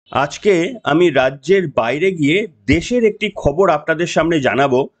আজকে আমি রাজ্যের বাইরে গিয়ে দেশের একটি খবর আপনাদের সামনে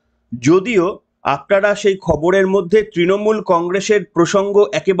জানাবো। যদিও আপনারা সেই খবরের মধ্যে তৃণমূল কংগ্রেসের প্রসঙ্গ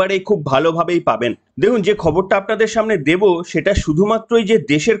একেবারেই খুব ভালোভাবেই পাবেন। দেখুন, যে খবরটা আপনাদের সামনে দেব সেটা শুধুমাত্রই যে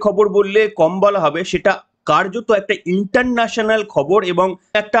দেশের খবর বললে কম বলা হবে, সেটা কার্যত একটা ইন্টারন্যাশনাল খবর এবং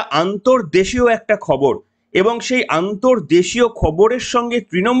একটা আন্তর্দেশীয় একটা খবর। এবং সেই আন্তর্দেশীয় খবরের সঙ্গে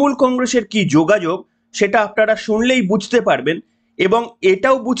তৃণমূল কংগ্রেসের কি যোগাযোগ সেটা আপনারা শুনলেই বুঝতে পারবেন। এবং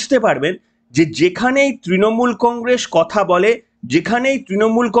এটাও বুঝতে পারবেন যে যেখানেই তৃণমূল কংগ্রেস কথা বলে, যেখানেই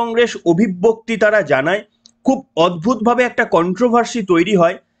তৃণমূল কংগ্রেস অভিব্যক্তি তারা জানায়, খুব অদ্ভুতভাবে একটা কন্ট্রোভার্সি তৈরি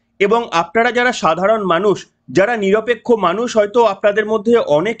হয়। এবং আপনারা যারা সাধারণ মানুষ, যারা নিরপেক্ষ মানুষ, হয়তো আপনাদের মধ্যে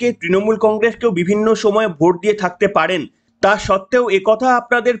অনেকে তৃণমূল কংগ্রেসকেও বিভিন্ন সময়ে ভোট দিয়ে থাকতে পারেন। তা সত্ত্বেও একথা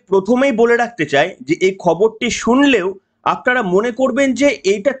আপনাদের প্রথমেই বলে রাখতে চাই যে এই খবরটি শুনলেও আপনারা মনে করবেন যে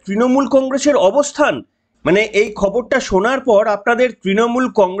এইটা তৃণমূল কংগ্রেসের অবস্থান। মানে এই খবরটা শোনার পর আপনাদের তৃণমূল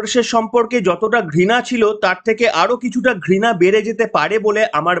কংগ্রেসের সম্পর্কে যতটা ঘৃণা ছিল তার থেকে আরো কিছুটা ঘৃণা বেড়ে যেতে পারে বলে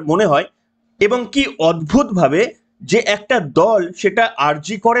আমার মনে হয়। এবং কি অদ্ভুতভাবে যে একটা দল, সেটা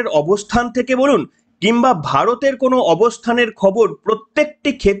আরজি করের অবস্থান থেকে বলুন কিংবা ভারতের কোনো অবস্থানের খবর,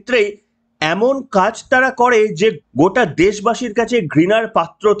 প্রত্যেকটি ক্ষেত্রেই এমন কাজ তারা করে যে গোটা দেশবাসীর কাছে ঘৃণার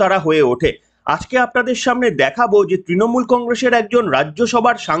পাত্র তারা হয়ে ওঠে। আজকে আপনাদের সামনে দেখাবো যে তৃণমূল কংগ্রেসের একজন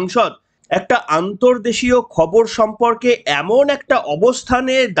রাজ্যসভার সাংসদ একটা আন্তর্দেশীয় খবর সম্পর্কে এমন একটা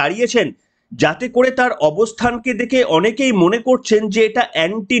অবস্থানে দাঁড়িয়েছেন যাতে করে তার অবস্থানকে দেখে অনেকেই মনে করছেন যে এটা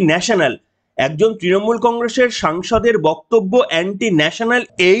অ্যান্টি ন্যাশনাল। একজন তৃণমূল কংগ্রেসের সাংসদের বক্তব্য অ্যান্টি ন্যাশনাল,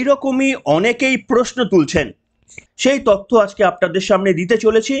 এইরকমই অনেকেই প্রশ্ন তুলছেন। সেই তথ্য আজকে আপনাদের সামনে দিতে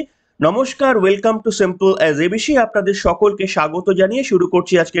চলেছি। নমস্কার, welcome to simple as ABC. আপনাদের সকলকে স্বাগত জানিয়ে শুরু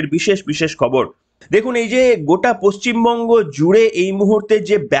করছি আজকের বিশেষ বিশেষ খবর। দেখুন, এই যে গোটা পশ্চিমবঙ্গ জুড়ে এই মুহূর্তে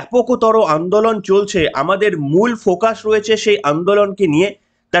যে ব্যাপকতর আন্দোলন চলছে, আমাদের মূল ফোকাস রয়েছে সেই আন্দোলনকে নিয়ে।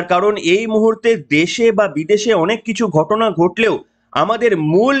 তার কারণ এই মুহূর্তে দেশে বা বিদেশে অনেক কিছু ঘটনা ঘটলেও আমাদের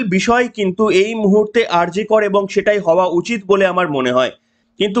মূল বিষয় কিন্তু এই মুহূর্তে আরজি কর, এবং সেটাই হওয়া উচিত বলে আমার মনে হয়।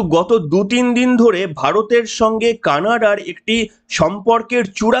 কিন্তু গত ২-৩ দিন ধরে ভারতের সঙ্গে কানাডার একটি সম্পর্কের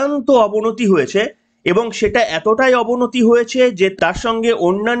চূড়ান্ত অবনতি হয়েছে। এবং সেটা এতটাই অবনতি হয়েছে যে তার সঙ্গে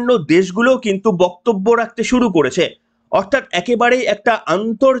অন্যান্য দেশগুলো কিন্তু বক্তব্য রাখতে শুরু করেছে। অর্থাৎ একেবারেই একটা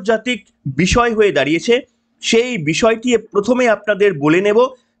আন্তর্জাতিক বিষয় হয়ে দাঁড়িয়েছে। সেই বিষয়টি প্রথমে আপনাদের বলে নেব,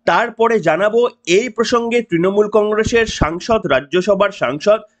 তারপরে জানাবো এই প্রসঙ্গে তৃণমূল কংগ্রেসের সাংসদ, রাজ্যসভার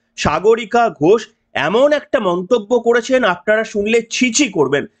সাংসদ সাগরিকা ঘোষ এমন একটা মন্তব্য করেছেন, আপনারা শুনলে ছিছি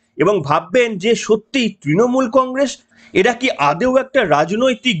করবেন এবং ভাববেন যে সত্যি তৃণমূল কংগ্রেস এরা কি আদেও একটা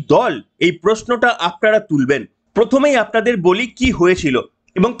রাজনৈতিক দল, এই প্রশ্নটা আপনারা তুলবেন। প্রথমেই আপনাদের বলি কি হয়েছিল,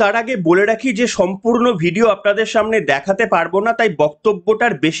 এবং তার আগে বলে রাখি যে সম্পূর্ণ ভিডিও আপনাদের সামনে দেখাতে পারবো না, তাই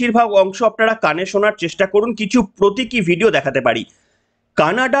বক্তব্যটার বেশিরভাগ অংশ আপনারা কানে শোনার চেষ্টা করুন, কিছু প্রতীকী ভিডিও দেখাতে পারি।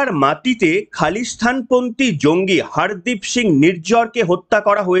 কানাডার মাটিতে খালিস্তানপন্থী জঙ্গি হরদীপ সিং নির্জরকে হত্যা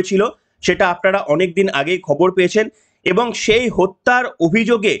করা হয়েছিল, সেটা আপনারা অনেকদিন আগেই খবর পেয়েছেন। এবং সেই হত্যার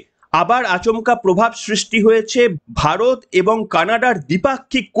অভিযোগে আবার আচমকা প্রভাব সৃষ্টি হয়েছে ভারত এবং কানাডার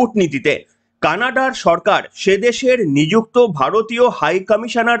দ্বিপাক্ষিক কূটনীতিতে। কানাডার সরকার সে দেশের নিযুক্ত ভারতীয় হাই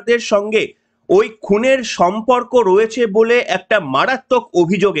কমিশনারদের সঙ্গে ওই খুনের সম্পর্ক রয়েছে বলে একটা মারাত্মক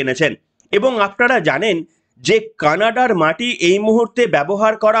অভিযোগ এনেছেন। এবং আপনারা জানেন যে কানাডার মাটি এই মুহূর্তে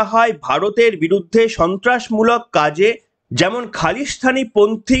ব্যবহার করা হয় ভারতের বিরুদ্ধে সন্ত্রাসমূলক কাজে। যেমন খালিস্তানি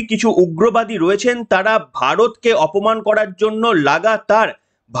পন্থী কিছু উগ্রবাদী রয়েছেন, তারা ভারতকে অপমান করার জন্য লাগাতার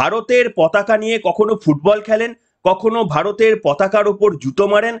ভারতের পতাকা নিয়ে কখনো ফুটবল খেলেন, কখনো ভারতের পতাকার উপর জুতো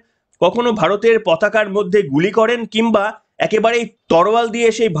মারেন, কখনো ভারতের পতাকার মধ্যে গুলি করেন, কিংবা একেবারেই তরোয়াল দিয়ে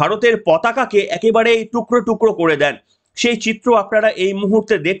সেই ভারতের পতাকাকে একেবারেই টুকরো টুকরো করে দেন। সেই চিত্র আপনারা এই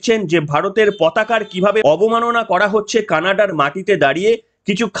মুহূর্তে দেখছেন যে ভারতের পতাকার কিভাবে অবমাননা করা হচ্ছে কানাডার মাটিতে দাঁড়িয়ে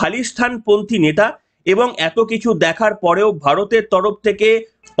কিছু খালিস্তানপন্থী নেতা। এবং এত কিছু দেখার পরেও ভারতের তরফ থেকে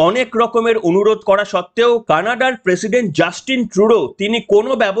অনেক রকমের অনুরোধ করা সত্ত্বেও কানাডার প্রেসিডেন্ট জাস্টিন ট্রুডো তিনি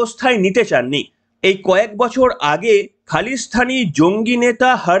কোনো ব্যবস্থাই নিতে চাননি। এই কয়েক বছর আগে খালিস্তানি জঙ্গি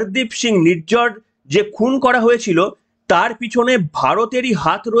নেতা হরদীপ সিং নির্জর যে খুন করা হয়েছিল, তার পিছনে ভারতেরই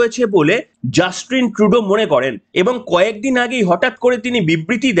হাত রয়েছে বলে জাস্টিন ট্রুডো মনে করেন। এবং কয়েকদিন আগেই হঠাৎ করে তিনি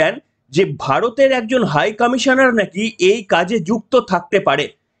বিবৃতি দেন যে ভারতের একজন হাই কমিশনার নাকি এই কাজে যুক্ত থাকতে পারে।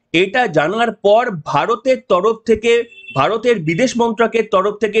 এটা জানার পর ভারতের তরফ থেকে, ভারতের বিদেশ মন্ত্রকের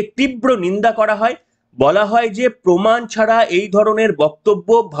তরফ থেকে তীব্র নিন্দা করা হয়। বলা হয় যে প্রমাণ ছাড়া এই ধরনের বক্তব্য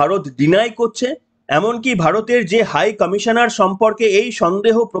ভারত ডিনাই করছে। এমনকি ভারতের যে হাই কমিশনার সম্পর্কে এই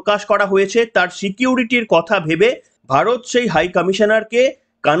সন্দেহ প্রকাশ করা হয়েছে, তার সিকিউরিটির কথা ভেবে ভারত সেই হাই কমিশনারকে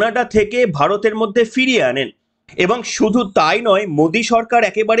কানাডা থেকে ভারতের মধ্যে ফিরিয়ে আনেন। এবং শুধু তাই নয়, মোদী সরকার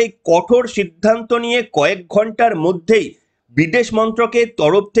একেবারে কঠোর সিদ্ধান্ত নিয়ে কয়েক ঘন্টার মধ্যেই বিদেশ মন্ত্রকের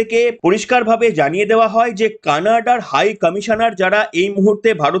তরফ থেকে পরিষ্কারভাবে জানিয়ে দেওয়া হয় যে কানাডার হাই কমিশনার যারা এই মুহূর্তে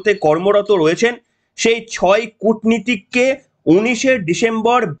ভারতে কর্মরত রয়েছেন, সেই 6 কূটনীতিককে 19শে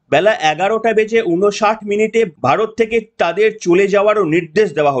ডিসেম্বর বেলা 11:59 ভারত থেকে তাদের চলে যাওয়ারও নির্দেশ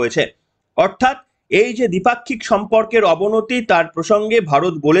দেওয়া হয়েছে। অর্থাৎ এই যে দ্বিপাক্ষিক সম্পর্কের অবনতি, তার প্রসঙ্গে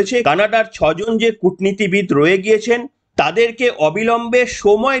ভারত বলেছে কানাডার 6জন যে কূটনীতিবিদ রয়ে গিয়েছেন তাদেরকে অবিলম্বে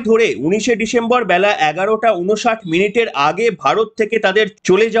সময় ধরে 19শে ডিসেম্বর বেলা 11:59 আগে ভারত থেকে তাদের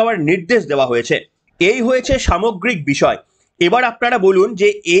চলে যাওয়ার নির্দেশ দেওয়া হয়েছে। এই হয়েছে সামগ্রিক বিষয়। এবার আপনারা বলুন যে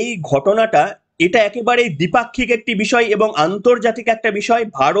এই ঘটনাটা, এটা একেবারে দ্বিপাক্ষিক একটি বিষয় এবং আন্তর্জাতিক একটা বিষয়,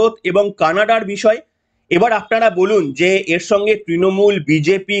 ভারত এবং কানাডার বিষয়। এবার আপনারা বলুন যে এর সঙ্গে তৃণমূল,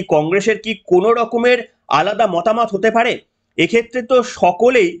 বিজেপি, কংগ্রেসের কি কোনো রকমের আলাদা মতামত হতে পারে? এক্ষেত্রে তো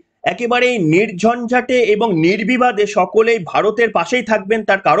সকলেই একেবারেই নির্ঝঞ্ঝাটে এবং নির্বিবাদে সকলেই ভারতের পাশেই থাকবেন।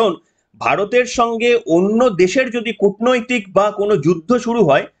 তার কারণ ভারতের সঙ্গে অন্য দেশের যদি কূটনৈতিক বা কোনো যুদ্ধ শুরু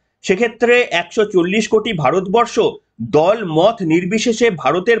হয়, সেক্ষেত্রে 140 কোটি ভারতবর্ষ দল মত নির্বিশেষে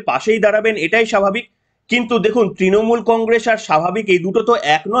ভারতের পাশেই দাঁড়াবেন, এটাই স্বাভাবিক। কিন্তু দেখুন, তৃণমূল কংগ্রেস আর স্বাভাবিক এই দুটো তো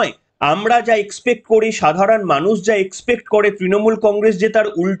এক নয়। আমরা যা এক্সপেক্ট করি, সাধারণ মানুষ যা এক্সপেক্ট করে তৃণমূল কংগ্রেস যে তার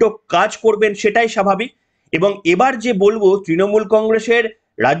উল্টো কাজ করবেন, সেটাই স্বাভাবিক। এবং এবার যে বলবো, তৃণমূল কংগ্রেসের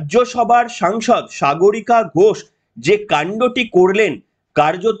রাজ্যসভার সাংসদ সাগরিকা ঘোষ যে কাণ্ডটি করলেন,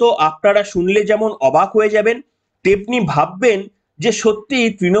 কার্যত আপনারা শুনলে যেমন অবাক হয়ে যাবেন, তেমনি ভাববেন যে সত্যি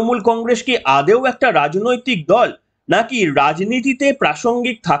তৃণমূল কংগ্রেস কি আদেও একটা রাজনৈতিক দল, নাকি রাজনীতিতে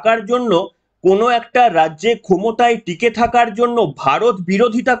প্রাসঙ্গিক থাকার জন্য, কোনো একটা রাজ্যে ক্ষমতায় টিকে থাকার জন্য ভারত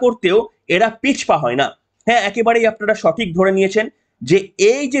বিরোধিতা করতেও এরা পিছপা হয় না। হ্যাঁ, একেবারেই আপনারা সঠিক ধরে নিয়েছেন যে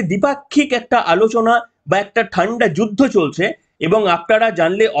এই যে দ্বিপাক্ষিক একটা আলোচনা বা একটা ঠান্ডা যুদ্ধ চলছে, এবং আপনারা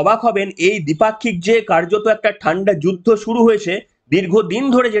জানলে অবাক হবেন এই দ্বিপাক্ষিক যে কার্যত একটা ঠান্ডা যুদ্ধ শুরু হয়েছে দীর্ঘদিন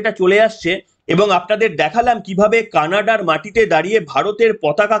ধরে, যেটা চলে আসছে, এবং আপনাদের দেখালাম কিভাবে কানাডার মাটিতে দাঁড়িয়ে ভারতের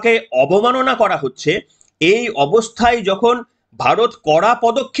পতাকাকে অবমাননা করা হচ্ছে। এই অবস্থায় যখন ভারত কড়া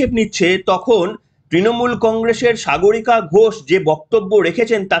পদক্ষেপ নিচ্ছে, তখন তৃণমূল কংগ্রেসের সাগরিকা ঘোষ যে বক্তব্য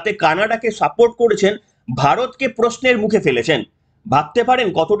রেখেছেন তাতে কানাডাকে সাপোর্ট করেছেন, ভারতকে প্রশ্নের মুখে ফেলেছেন। ভাবতে পারেন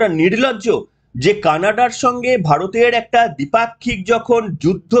কতটা নির্লজ্জ যে কানাডার সঙ্গে ভারতের একটা দ্বিপাক্ষিক যখন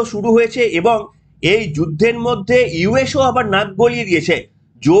যুদ্ধ শুরু হয়েছে, এবং এই যুদ্ধের মধ্যে ইউএসও আবার নাক গলিয়ে দিয়েছে।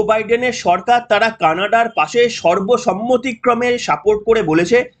 জো বাইডেনের সরকার তারা কানাডার পাশে সর্বসম্মতিক্রমে সাপোর্ট করে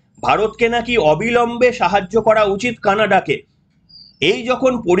বলেছে ভারতকে নাকি অবিলম্বে সাহায্য করা উচিত কানাডাকে। এই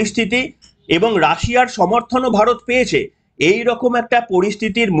যখন পরিস্থিতি, এবং রাশিয়ার সমর্থনও ভারত পেয়েছে, এই রকম একটা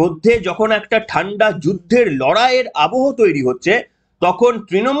পরিস্থিতির মধ্যে যখন একটা ঠান্ডা যুদ্ধের লড়াইয়ের আবহ তৈরি হচ্ছে, তখন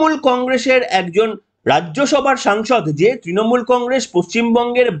তৃণমূল কংগ্রেসের একজন রাজ্যসভার সাংসদ, যে তৃণমূল কংগ্রেস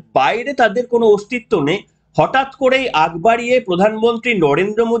পশ্চিমবঙ্গের বাইরে তাদের কোনো অস্তিত্ব নেই, হঠাৎ করেই আগ বাড়িয়ে প্রধানমন্ত্রী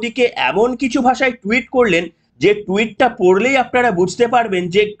নরেন্দ্র মোদীকে এমন কিছু ভাষায় টুইট করলেন, যে টুইটটা পড়লেই আপনারা বুঝতে পারবেন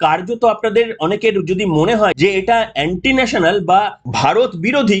যে কার্যত আপনাদের অনেকের যদি মনে হয় যে এটা অ্যান্টি ন্যাশনাল বা ভারত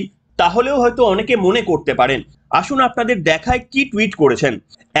বিরোধী, তাহলেও হয়তো অনেকে মনে করতে পারেন। আসুন আপনাদের দেখায় কি টুইট করেছেন।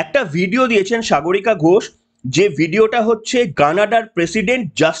 একটা ভিডিও দিয়েছেন সাগরিকা ঘোষ, যে ভিডিওটা হচ্ছে কানাডার প্রেসিডেন্ট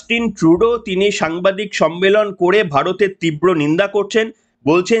জাস্টিন ট্রুডো, তিনি সাংবাদিক সম্মেলন করে ভারতের তীব্র নিন্দা করছেন,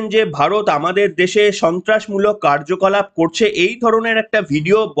 বলছেন যে ভারত আমাদের দেশে সন্ত্রাসমূলক কার্যকলাপ করছে, এই ধরনের একটা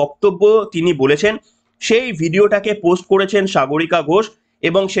ভিডিও বক্তব্য তিনি বলেছেন। সেই ভিডিওটাকে পোস্ট করেছেন সাগরিকা ঘোষ,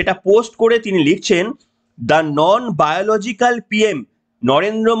 এবং সেটা পোস্ট করে তিনি লিখছেন, the non biological PM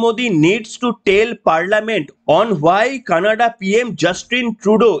Narendra Modi needs to tell Parliament on why Canada PM Justin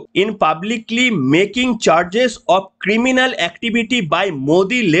Trudeau in publicly making charges of criminal activity by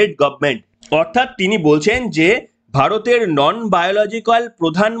Modi-led government। অর্থাৎ তিনি বলছেন যে ভারতের নন বায়োলজিক্যাল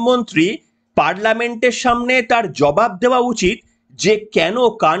প্রধানমন্ত্রী পার্লামেন্টের সামনে তার জবাব দেওয়া উচিত, যে কেন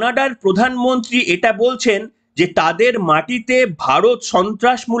কানাডার প্রধানমন্ত্রী এটা বলছেন যে তাদের মাটিতে ভারত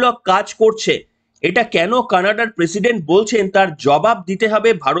সন্ত্রাসমূলক কাজ করছে। এটা কেন কানাডার প্রেসিডেন্ট বলছেন, তার জবাব দিতে হবে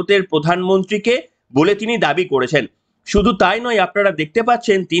ভারতের প্রধানমন্ত্রীকে বলে তিনি দাবি করেছেন। শুধু তাই নয়, আপনারা দেখতে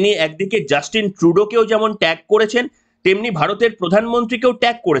পাচ্ছেন তিনি একদিকে জাস্টিন ট্রুডোকেও যেমন ট্যাগ করেছেন, তেমনি ভারতের প্রধানমন্ত্রীকেও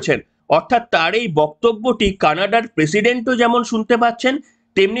ট্যাগ করেছেন। অর্থাৎ তার এই বক্তব্যটি কানাডার প্রেসিডেন্টও যেমন শুনতে পাচ্ছেন,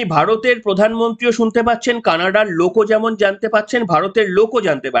 তেমনি ভারতের প্রধানমন্ত্রীও শুনতে পাচ্ছেন, কানাডার লোকও যেমন জানতে পাচ্ছেন, ভারতের লোকও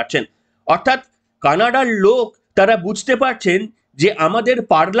জানতে পারছেন। অর্থাৎ কানাডার লোক তারা বুঝতে পারছেন যে আমাদের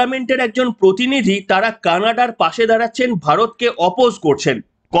পার্লামেন্টের একজন প্রতিনিধি তারা কানাডার পাশে দাঁড়াচ্ছেন, ভারতকে অপোজ করছেন।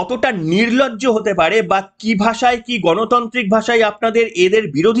 কতটা নির্লজ্জ হতে পারে, বা কি ভাষায়, কি গণতান্ত্রিক ভাষায় আপনাদের এদের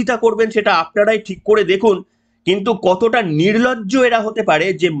বিরোধিতা করবেন সেটা আপনারাই ঠিক করে দেখুন। কিন্তু কতটা নির্লজ্জ এরা হতে পারে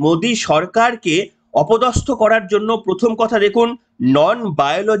যে মোদী সরকারকে অপদস্থ করার জন্য, প্রথম কথা দেখুন, নন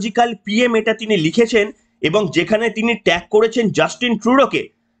বায়োলজিক্যাল পিএম এটা তিনি লিখেছেন, এবং যেখানে তিনি ট্যাগ করেছেন জাস্টিন ট্রুডোকে।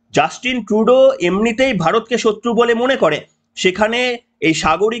 জাস্টিন ট্রুডো এমনিতেই ভারতকে শত্রু বলে মনে করে, সেখানে এই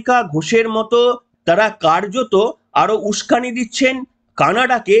সাগরিকা ঘোষের মতো তারা কার্যত আরো উস্কানি দিচ্ছেন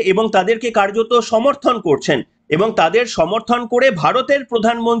কানাডাকে এবং তাদেরকে কার্যত সমর্থন করছেন এবং তাদের সমর্থন করে ভারতের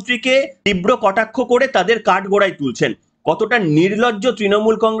প্রধানমন্ত্রীকে তীব্র কটাক্ষ করে তাদের কাঠগড়ায় তুলছেন। কতটা নির্লজ্জ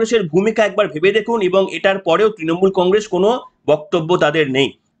তৃণমূল কংগ্রেসের ভূমিকা একবার ভেবে দেখুন, এবং এটার পরেও তৃণমূল কংগ্রেস কোনো বক্তব্য তাদের নেই।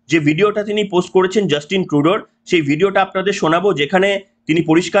 যে ভিডিওটা তিনি পোস্ট করেছেন জাস্টিন ট্রুডোর, সেই ভিডিওটা আপনাদের শোনাবো, যেখানে তিনি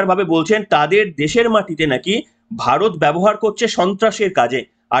পরিষ্কারভাবে বলছেন তাদের দেশের মাটিতে নাকি ভারত ব্যবহার করছে সন্ত্রাসের কাজে।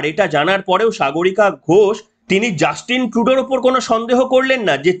 আর এটা জানার পরেও সাগরিকা ঘোষ তিনি জাস্টিন ট্রুডোর ওপর কোনো সন্দেহ করলেন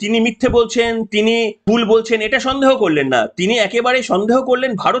না যে তিনি মিথ্যে বলছেন, তিনি ভুল বলছেন, এটা সন্দেহ করলেন না। তিনি একেবারে সন্দেহ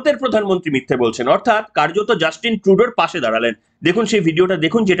করলেন ভারতের প্রধানমন্ত্রী মিথ্যে বলছেন, অর্থাৎ কার্যত জাস্টিন ট্রুডোর পাশে দাঁড়ালেন। দেখুন সেই ভিডিওটা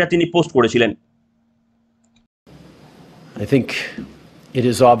দেখুন যেটা তিনি পোস্ট করেছিলেন। I think it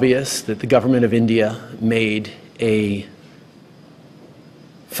is obvious that the government of India made a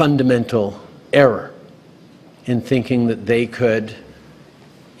fundamental error in thinking that they could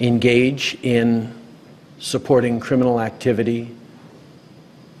engage in supporting criminal activity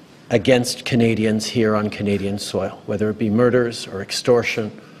against Canadians here on Canadian soil, whether it be murders or extortion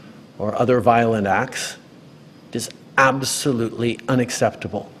or other violent acts. It is absolutely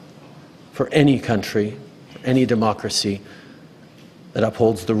unacceptable for any country, any democracy that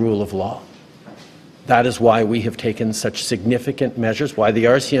upholds the rule of law. That is why we have taken such significant measures, why the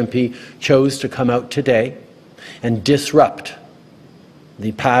RCMP chose to come out today and disrupt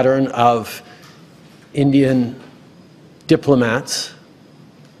the pattern of Indian diplomats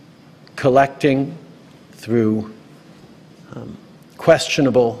collecting through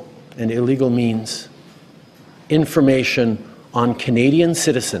questionable and illegal means information on Canadian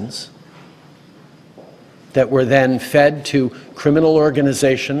citizens that were then fed to criminal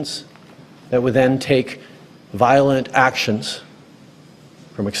organizations that would then take violent actions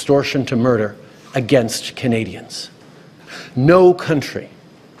from extortion to murder against Canadians. No country,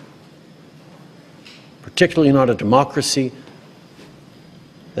 particularly not a democracy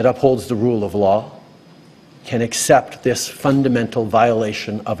that upholds the rule of law, can accept this fundamental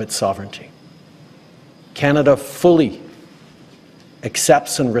violation of its sovereignty. Canada fully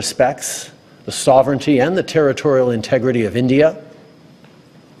accepts and respects the sovereignty and the territorial integrity of India.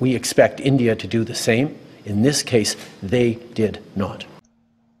 We expect India to do the same. In this case, they did not.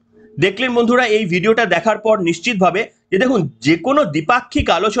 দেখলেন বন্ধুরা, এই ভিডিওটা দেখার পর নিশ্চিতভাবে যে দেখুন যে কোনো দ্বিপাক্ষিক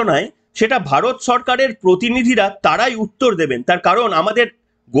আলোচনায় সেটা ভারত সরকারের প্রতিনিধিরা তারাই উত্তর দেবেন, তার কারণ আমাদের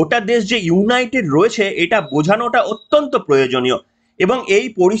গোটা দেশ যে ইউনাইটেড রয়েছে এটা বোঝানোটা অত্যন্ত প্রয়োজনীয়। এবং এই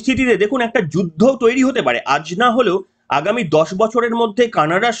পরিস্থিতিতে দেখুন একটা যুদ্ধ তৈরি হতে পারে, আজ না হলেও আগামী 10 বছরের মধ্যে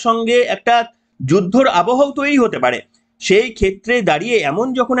কানাডার সঙ্গে একটা যুদ্ধর আবহাওয়া তৈরি হতে পারে। সেই ক্ষেত্রে দাঁড়িয়ে এমন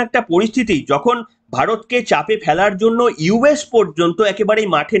যখন একটা পরিস্থিতি, যখন ভারতকে চাপে ফেলার জন্য ইউএস পর্যন্ত একেবারেই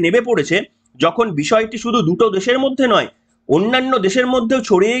মাঠে নেমে পড়েছে, যখন বিষয়টি শুধু দুটো দেশের মধ্যে নয় অন্যান্য দেশের মধ্যেও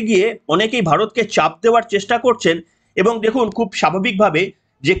ছড়িয়ে গিয়ে অনেকেই ভারতকে চাপ দেওয়ার চেষ্টা করছেন। এবং দেখুন খুব স্বাভাবিকভাবে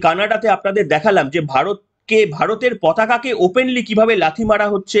যে কানাডাতে আপনাদের দেখালাম যে ভারতের পতাকাকে ওপেনলি কিভাবে লাথি মারা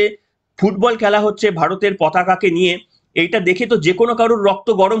হচ্ছে, ফুটবল খেলা হচ্ছে ভারতের পতাকাকে নিয়ে, এইটা দেখে তো যে কোনো কারোর রক্ত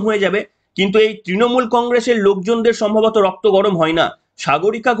গরম হয়ে যাবে। কিন্তু এই তৃণমূল কংগ্রেসের লোকজনদের সম্ভবত রক্ত গরম হয় না,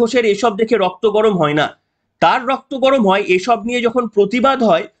 সাগরিকা ঘোষের এসব দেখে রক্ত গরম হয় না। তার রক্ত গরম হয় এসব নিয়ে যখন প্রতিবাদ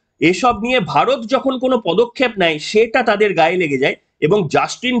হয়, এসব নিয়ে ভারত যখন কোনো পদক্ষেপ নেয় সেটা তাদের গায়ে লেগে যায় এবং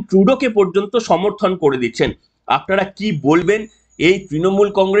জাস্টিন ট্রুডোকে পর্যন্ত সমর্থন করে দিচ্ছেন। আপনারা কি বলবেন? এই তৃণমূল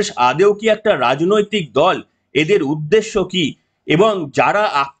কংগ্রেস আদেও কি একটা রাজনৈতিক দল? এদের উদ্দেশ্য কি? এবং যারা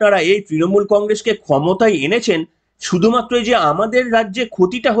আপনারা এই তৃণমূল কংগ্রেসকে ক্ষমতায় এনেছেন, শুধুমাত্র যে আমাদের রাজ্যে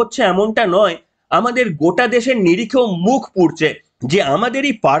ক্ষতিটা হচ্ছে এমনটা নয়, আমাদের গোটা দেশের নিরিখেও মুখ পুড়ছে যে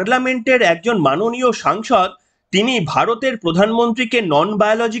আমাদেরই পার্লামেন্টের একজন মাননীয় সাংসদ তিনি ভারতের প্রধানমন্ত্রীকে নন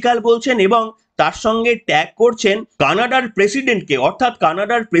বায়োলজিক্যাল বলছেন এবং তার সঙ্গে ট্যাগ করছেন কানাডার প্রেসিডেন্টকে। অর্থাৎ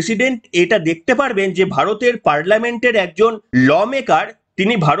কানাডার প্রেসিডেন্ট এটা দেখতে পারবেন যে ভারতের পার্লামেন্টের একজন ল মেকার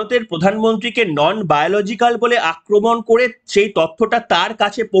তিনি ভারতের প্রধানমন্ত্রীকে নন বায়োলজিক্যাল বলে আক্রমণ করে সেই তথ্যটা তার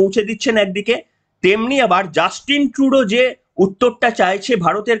কাছে পৌঁছে দিচ্ছেন একদিকে, তেমনি আবার জাস্টিন ট্রুডো যে উত্তরটা চাইছে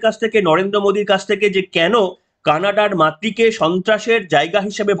ভারতের কাছ থেকে, নরেন্দ্র মোদীর কাছ থেকে, যে কেন কানাডার মাতৃকে সন্ত্রাসের জায়গা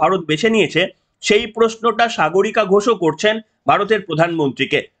হিসেবে ভারত বেছে নিয়েছে, সেই প্রশ্নটা সাগরিকা ঘোষও করছেন ভারতের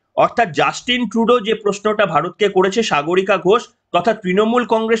প্রধানমন্ত্রীকে। অর্থাৎ জাস্টিন ট্রুডো যে প্রশ্নটা ভারতকে করেছে, সাগরিকা ঘোষ তথা তৃণমূল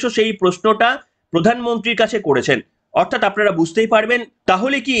কংগ্রেসও সেই প্রশ্নটা প্রধানমন্ত্রীর কাছে করেছেন। অর্থাৎ আপনারা বুঝতেই পারবেন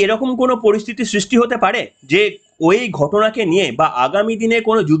তাহলে কি এরকম কোনো পরিস্থিতি সৃষ্টি হতে পারে যে ওই ঘটনাকে নিয়ে বা আগামী দিনে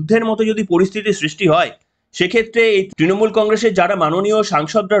কোনো যুদ্ধের মতো যদি পরিস্থিতি সৃষ্টি হয়, সেক্ষেত্রে এই তৃণমূল কংগ্রেসের যারা মাননীয়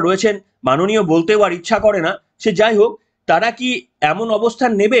সাংসদরা রয়েছেন, মাননীয় বলতেও আর ইচ্ছা করে না, সে যাই হোক, তারা কি এমন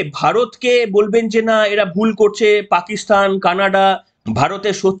অবস্থান নেবে, ভারতকে বলবেন যে না এরা ভুল করছে, পাকিস্তান কানাডা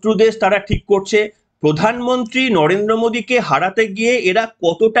ভারতের শত্রু দেশ, তারা ঠিক করছে, প্রধানমন্ত্রী নরেন্দ্র মোদীকে হারাতে গিয়ে এরা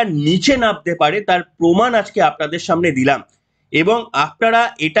কতটা নিচে নামতে পারে তার প্রমাণ আজকে আপনাদের সামনে দিলাম। এবং আপনারা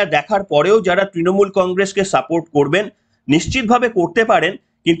এটা দেখার পরেও যারা তৃণমূল কংগ্রেসকে সাপোর্ট করবেন নিশ্চিতভাবে করতে পারেন,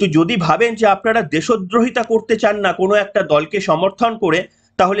 কিন্তু যদি ভাবেন যে আপনারা দেশদ্রোহিতা করতে চান না কোনো একটা দলকে সমর্থন করে,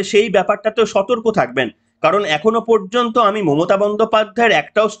 তাহলে সেই ব্যাপারটাতেও সতর্ক থাকবেন। কারণ এখনো পর্যন্ত আমি মমতা বন্দ্যোপাধ্যায়ের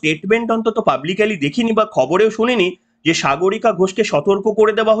একটাও স্টেটমেন্ট অন্তত পাবলিকালি দেখিনি বা খবরেও শুনিনি যে সাগরিকা ঘোষকে সতর্ক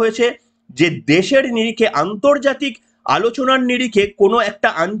করে দেওয়া হয়েছে যে দেশের নিরিখে, আন্তর্জাতিক আলোচনার নিরিখে কোনো একটা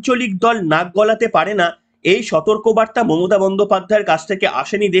আঞ্চলিক দল নাক গলাতে পারে না। এই সতর্কবার্তা মমতা বন্দ্যোপাধ্যায়ের কাছ থেকে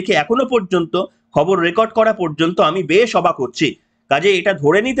আসেনি দেখে এখনো পর্যন্ত, খবর রেকর্ড করা পর্যন্ত আমি বেশ অবাক হচ্ছি। কাজে এটা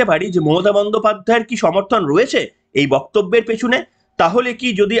ধরে নিতে পারি যে মমতা বন্দ্যোপাধ্যায়ের কি সমর্থন রয়েছে এই বক্তব্যের পেছনে। তাহলে কি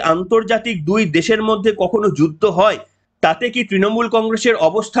যদি আন্তর্জাতিক দুই দেশের মধ্যে কখনো যুদ্ধ হয়, তাতে কি তৃণমূল কংগ্রেসের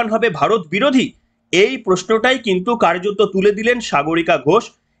অবস্থান হবে ভারত বিরোধী? এই প্রশ্নটাই কিন্তু কার্যত তুলে দিলেন সাগরিকা ঘোষ।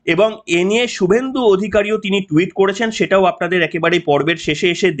 এবং এ নিয়ে শুভেন্দু অধিকারীও তিনি টুইট করেছেন, সেটাও আপনাদের একেবারে পর্বের শেষে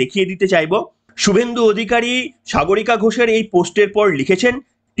এসে দেখিয়ে দিতে চাইব। শুভেন্দু অধিকারী সাগরিকা ঘোষের এই পোস্টের পর লিখেছেন,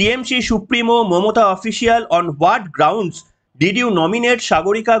 TMC supremo Mamata official on what grounds did you nominate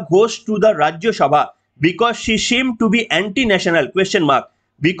Sagarika Ghosh to the রাজ্য সভা? Because she seemed to be anti-national, question mark,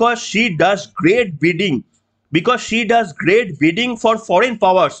 because she does great bidding for foreign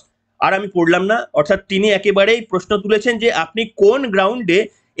powers. আর আমি পড়লাম না, অর্থাৎ তিনি একেবারেই প্রশ্ন তুলেছেন যে আপনি কোন গ্রাউন্ডে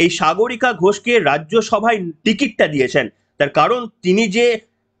এই সাগরিকা ঘোষকে রাজ্যসভায় টিকিটটা দিয়েছেন, তার কারণ তিনি যে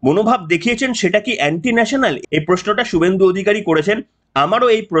মনোভাব দেখিয়েছেন সেটা কি অ্যান্টি ন্যাশনাল? এই প্রশ্নটা শুভেন্দু অধিকারী করেছেন। আমারও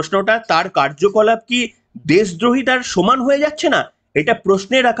এই প্রশ্নটা, তার কার্যকলাপ কি দেশদ্রোহিতার সমান হয়ে যাচ্ছে না? এটা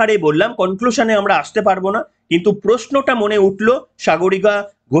প্রশ্নের আকারে বললাম, কনক্লুশনে আমরা আসতে পারবো না, কিন্তু প্রশ্নটা মনে উঠলো সাগরিকা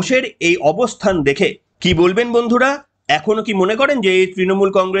ঘোষের এই অবস্থান দেখে। কি বলবেন বন্ধুরা? এখনো কি মনে করেন যে এই তৃণমূল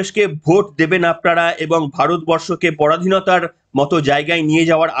কংগ্রেসকে ভোট দেবেন আপনারা এবং ভারতবর্ষকে পরাধীনতার মতো জায়গায় নিয়ে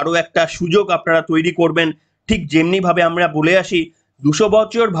যাওয়ার আরো একটা সুযোগ আপনারা তৈরি করবেন? ঠিক যেমনি ভাবে আমরা বলে আসি 200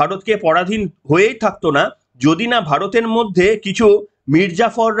 বছর ভারতকে পরাধীন হয়েই থাকতো না যদি না ভারতের মধ্যে কিছু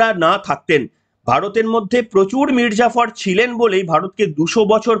মির্জাফররা না থাকতেন। ভারতের মধ্যে প্রচুর মির্জাফর ছিলেন বলেই ভারতকে 200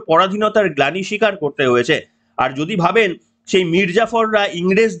 বছর পরাধীনতার গ্লানি স্বীকার করতে হয়েছে। আর যদি ভাবেন সেই মির্জাফররা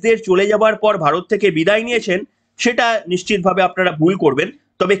ইংরেজদের চলে যাবার পর ভারত থেকে বিদায় নিয়েছেন, সেটা নিশ্চিতভাবে আপনারা ভুল করবেন।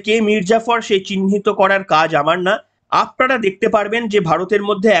 তবে কে মির্জাফর সেই চিহ্নিত করার কাজ আমার না। আপনারা দেখতে পারবেন যে ভারতের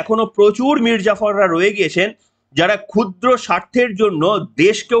মধ্যে এখনো প্রচুর মির্জাফররা রয়ে গিয়েছেন যারা ক্ষুদ্র স্বার্থের জন্য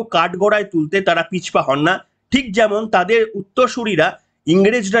দেশকেও কাঠগড়ায় তুলতে তারা পিছপা হন না। ঠিক যেমন তাদের উত্তরসূরিরা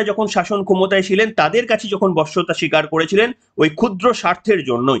ইংরেজরা যখন শাসন ক্ষমতায় ছিলেন তাদের কাছে যখন বশ্যতা স্বীকার করেছিলেন ওই ক্ষুদ্র স্বার্থের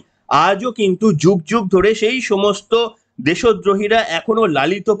জন্যই। আজও কিন্তু যুগ যুগ ধরে সেই সমস্ত দেশদ্রোহীরা এখনো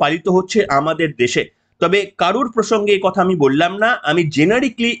লালিত পালিত হচ্ছে আমাদের দেশে। তবে কারুর প্রসঙ্গে এই কথা আমি বললাম না, আমি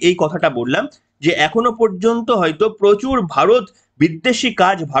জেনারিকলি এই কথাটা বললাম যে এখনো পর্যন্ত হয়তো প্রচুর ভারত বিদ্বেষী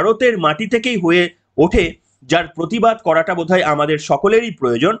কাজ ভারতের মাটি থেকেই হয়ে ওঠে, যার প্রতিবাদ করাটা বোধহয় আমাদের সকলেরই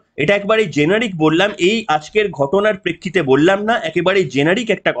প্রয়োজন। এটা একেবারে জেনারিক বললাম, এই আজকের ঘটনার প্রেক্ষিতে বললাম না, একেবারে জেনারিক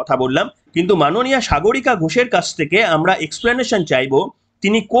একটা কথা বললাম। কিন্তু মাননীয়া সাগরিকা ঘোষের কাছ থেকে আমরা এক্সপ্লেনেশন চাইবো,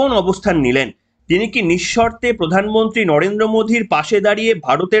 তিনি কোন অবস্থান নিলেন? তিনি কি নিঃশর্তে প্রধানমন্ত্রী নরেন্দ্র মোদীর পাশে দাঁড়িয়ে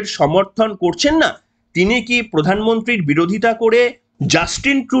ভারতের সমর্থন করছেন না? তিনি কি প্রধানমন্ত্রীর বিরোধিতা করে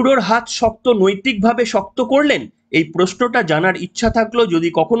জাস্টিন ট্রুডোর হাত শক্ত, নৈতিকভাবে শক্ত করলেন? এই প্রশ্নটা জানার ইচ্ছা থাকলো, যদি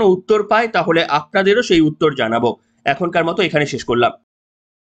কখনো উত্তর পায় তাহলে আপনাদেরও সেই উত্তর জানাবো। এখনকার মতো এখানে শেষ করলাম।